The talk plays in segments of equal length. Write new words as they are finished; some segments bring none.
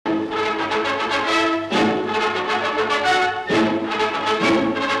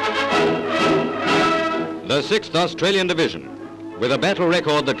The 6th Australian Division, with a battle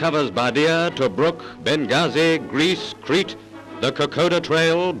record that covers Bardia, Tobruk, Benghazi, Greece, Crete, the Kokoda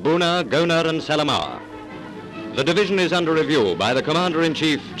Trail, Buna, Gonar and Salamaua. The division is under review by the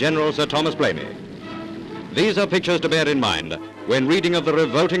Commander-in-Chief, General Sir Thomas Blamey. These are pictures to bear in mind when reading of the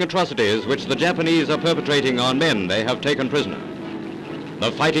revolting atrocities which the Japanese are perpetrating on men they have taken prisoner.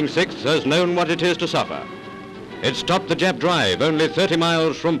 The Fighting Sixth has known what it is to suffer. It stopped the Jap drive only 30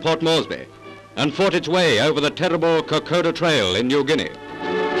 miles from Port Moresby and fought its way over the terrible Kokoda Trail in New Guinea.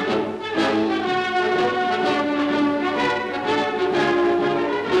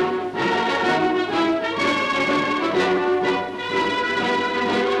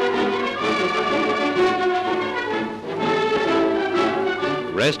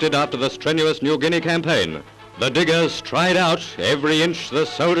 Rested after the strenuous New Guinea campaign, the diggers stride out every inch the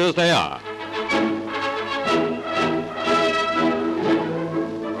soldiers they are.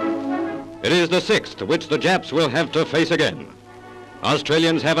 It is the 6th which the Japs will have to face again.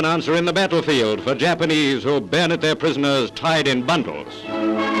 Australians have an answer in the battlefield for Japanese who bayonet their prisoners tied in bundles.